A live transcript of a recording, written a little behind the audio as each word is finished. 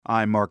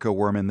I'm Marco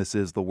Werman. This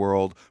is The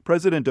World.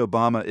 President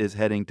Obama is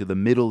heading to the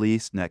Middle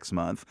East next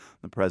month.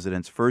 The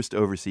president's first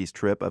overseas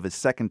trip of his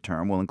second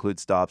term will include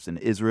stops in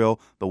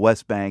Israel, the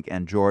West Bank,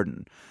 and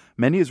Jordan.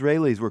 Many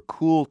Israelis were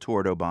cool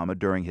toward Obama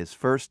during his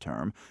first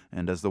term,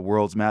 and as The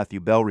World's Matthew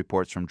Bell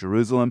reports from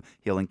Jerusalem,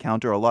 he'll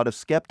encounter a lot of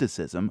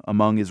skepticism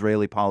among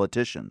Israeli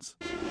politicians.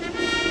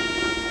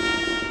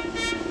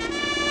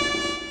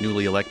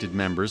 Newly elected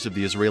members of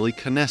the Israeli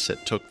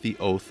Knesset took the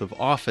oath of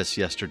office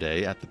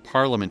yesterday at the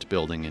Parliament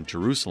building in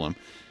Jerusalem.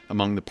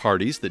 Among the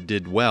parties that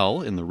did well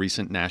in the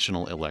recent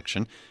national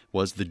election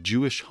was the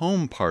Jewish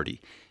Home Party.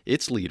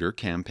 Its leader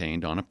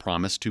campaigned on a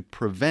promise to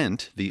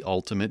prevent the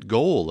ultimate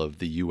goal of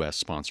the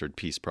U.S.-sponsored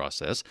peace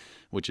process,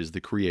 which is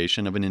the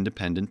creation of an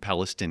independent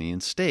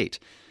Palestinian state.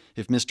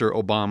 If Mr.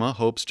 Obama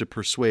hopes to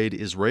persuade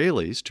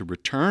Israelis to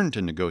return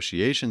to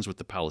negotiations with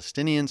the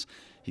Palestinians,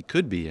 he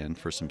could be in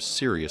for some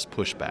serious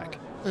pushback.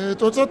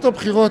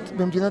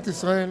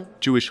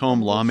 Jewish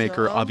Home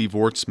lawmaker Avi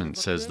Wortzman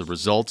says the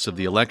results of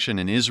the election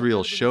in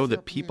Israel show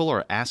that people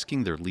are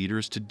asking their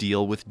leaders to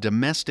deal with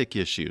domestic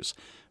issues.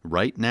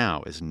 Right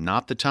now is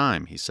not the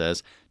time, he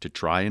says, to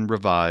try and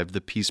revive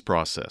the peace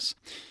process.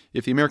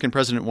 If the American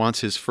president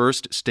wants his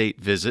first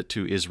state visit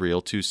to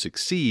Israel to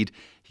succeed,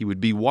 he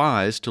would be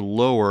wise to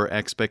lower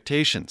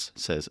expectations,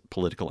 says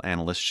political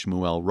analyst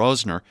Shmuel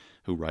Rosner,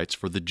 who writes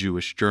for the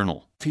Jewish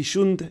Journal. He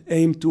shouldn't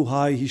aim too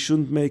high. He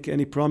shouldn't make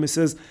any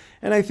promises.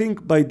 And I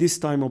think by this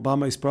time,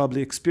 Obama is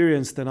probably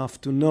experienced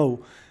enough to know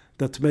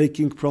that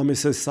making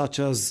promises such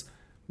as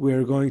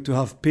we're going to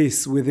have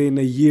peace within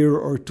a year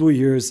or 2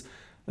 years,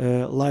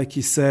 like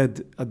he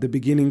said at the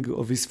beginning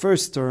of his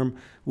first term,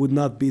 would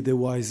not be the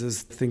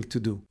wisest thing to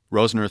do.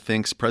 Rosner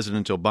thinks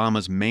President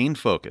Obama's main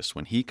focus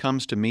when he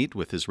comes to meet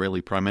with Israeli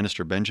Prime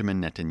Minister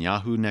Benjamin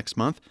Netanyahu next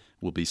month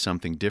will be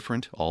something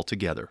different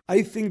altogether.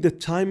 I think the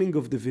timing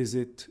of the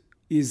visit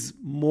is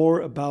more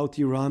about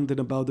Iran than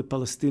about the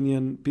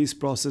Palestinian peace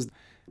process.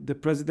 The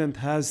president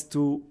has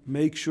to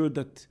make sure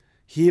that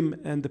him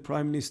and the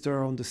Prime Minister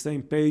are on the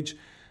same page.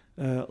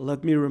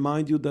 Let me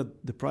remind you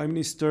that the Prime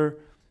Minister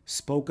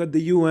spoke at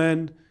the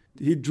UN.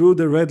 He drew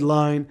the red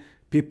line.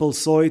 People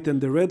saw it, and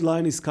the red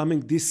line is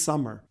coming this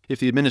summer. If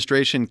the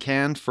administration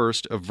can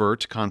first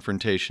avert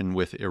confrontation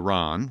with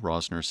Iran,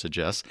 Rosner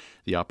suggests,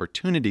 the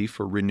opportunity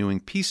for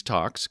renewing peace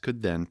talks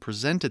could then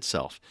present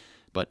itself.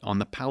 But on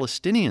the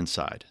Palestinian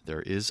side,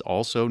 there is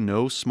also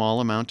no small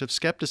amount of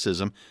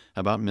skepticism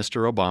about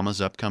Mr.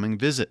 Obama's upcoming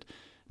visit.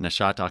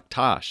 Nashat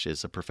Aktash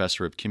is a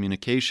professor of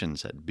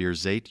communications at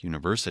Birzeit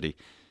University.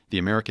 The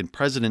American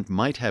president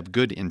might have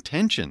good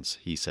intentions,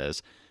 he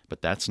says,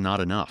 but that's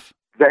not enough.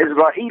 The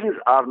Israelis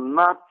are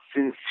not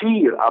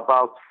sincere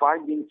about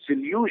finding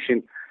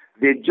solution.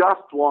 They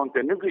just want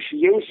a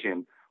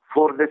negotiation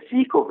for the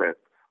sake of it,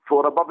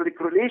 for a public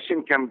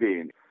relation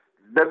campaign.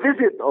 The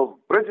visit of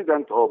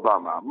President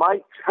Obama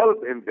might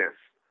help in this,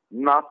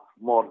 not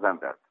more than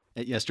that.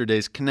 At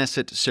yesterday's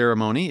Knesset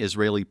ceremony,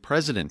 Israeli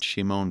President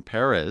Shimon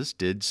Peres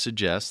did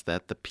suggest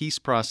that the peace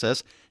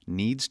process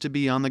needs to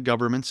be on the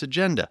government's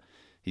agenda.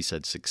 He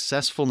said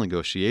successful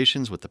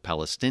negotiations with the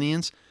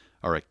Palestinians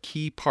are a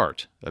key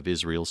part of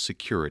Israel's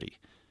security.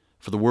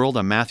 For The World,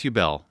 I'm Matthew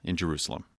Bell in Jerusalem.